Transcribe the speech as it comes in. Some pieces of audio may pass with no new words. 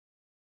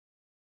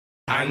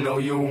I know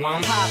you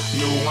want pop,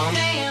 you want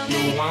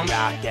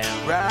rock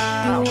down,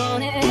 rock. You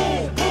want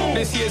it?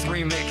 This year's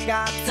remix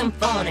got Some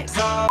phonics.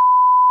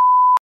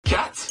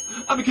 Cat,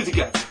 I'm a kitty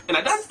cat, and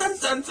I dance, dance,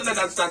 dance, and I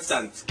dance, dance,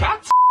 dance.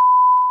 Cat.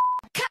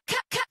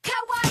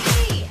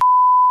 Kawaii.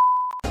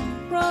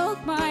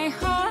 Broke my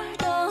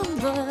heart on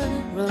the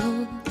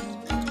road.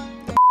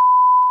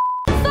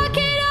 Fuck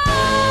it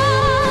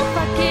up,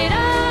 fuck it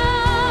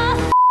up.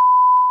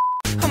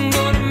 I'm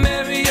gonna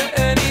marry you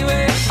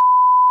anyway.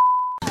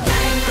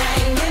 Bang,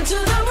 bang into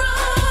the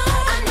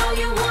room. I know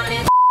you want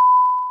it.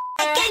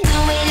 I can do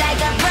it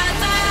like a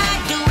brother,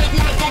 do it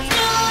like a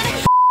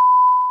dude.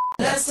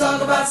 Let's talk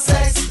about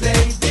sex,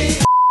 baby.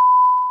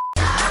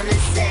 I'm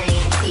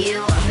insane, you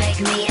make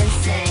me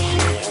insane.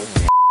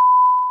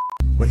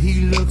 When he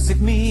looks at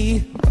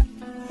me,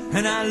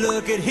 and I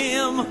look at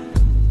him,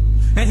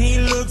 and he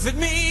looks at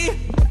me,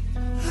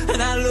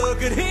 and I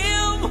look at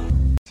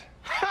him.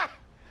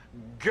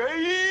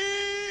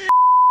 Gay.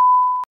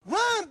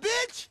 Run,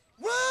 bitch!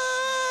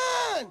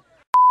 Run!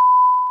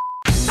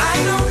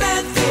 I know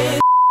nothing.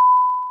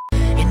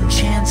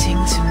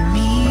 Enchanting to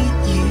meet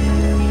you.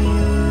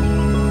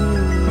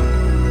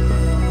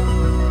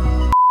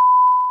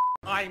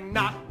 I'm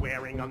not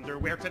wearing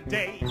underwear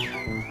today.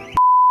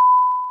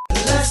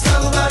 Let's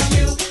talk about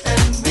you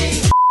and me.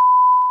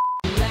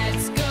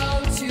 Let's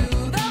go to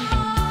the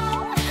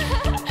mall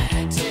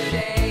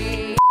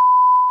today.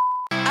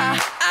 I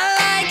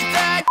like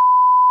that.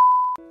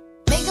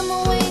 Making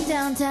my way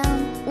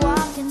downtown,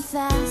 walking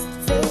fast,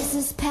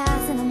 faces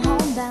pass and I'm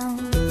homebound.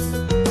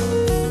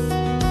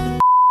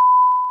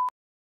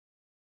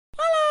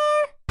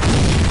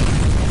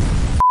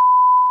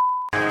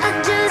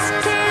 I just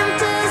came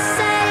to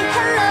say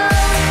hello.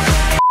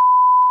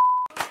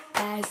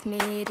 Ask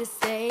me to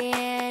stay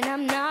and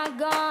I'm not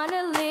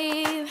gonna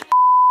leave.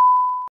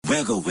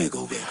 Wiggle,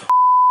 wiggle, wiggle.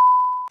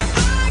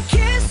 I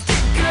kissed a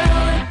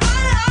girl and I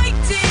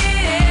liked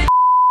it.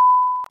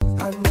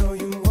 I know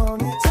you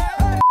want it.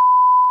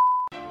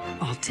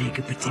 I'll take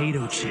a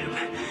potato chip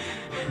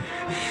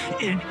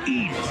and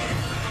eat it.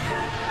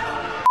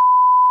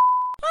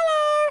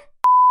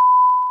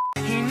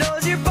 He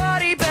knows your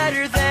body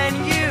better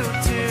than you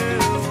do.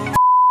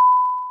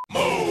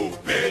 Move,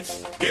 bitch.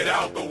 Get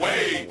out the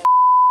way.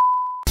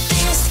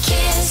 This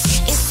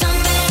kiss is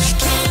something I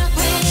can't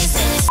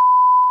resist.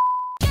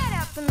 Get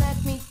up and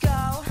let me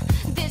go.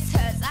 This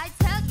hurts, I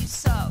tell you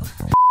so.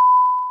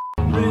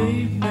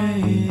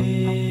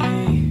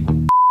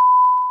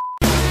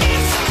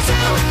 It's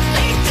too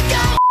late to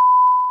go.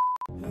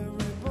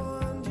 Every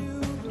bond you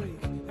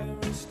break,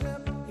 every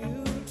step you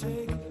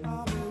take,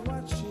 I'll be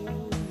watching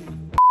you.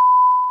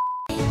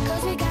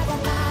 Cause we got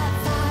that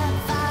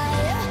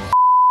fire.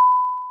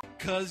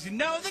 Cause you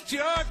know that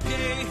you're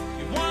gay,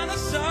 you wanna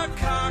suck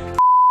cock.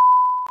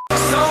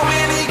 So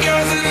many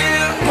girls in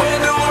here, where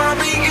do I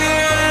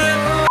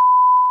begin?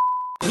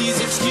 Please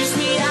excuse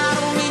me, I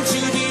don't mean to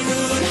be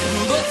rude,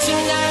 but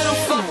tonight I'm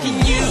fucking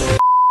you.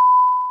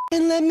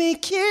 And let me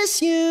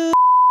kiss you.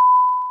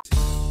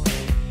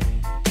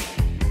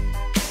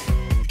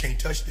 You can't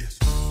touch this.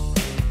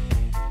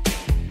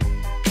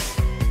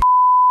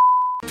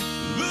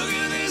 Look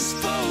at this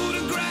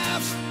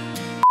photograph.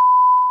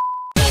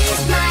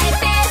 He's my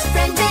best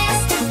friend,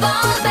 best of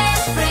all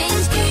best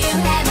friends. Do you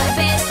have a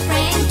best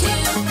friend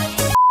too?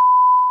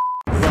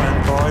 Run,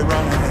 boy,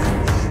 run.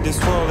 This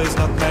world is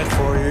not meant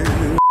for you.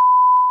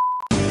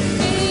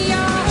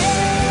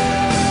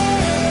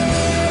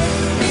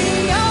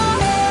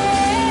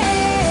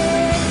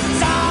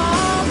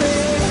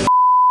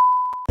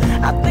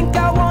 I think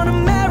I wanna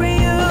marry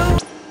you.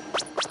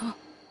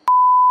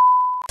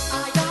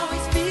 I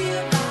always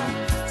feel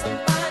like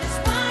somebody's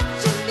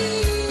watching me.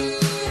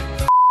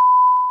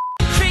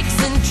 Tricks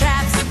and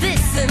traps,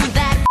 this and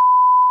that.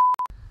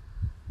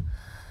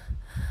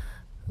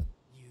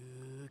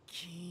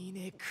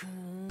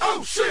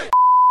 Oh shit!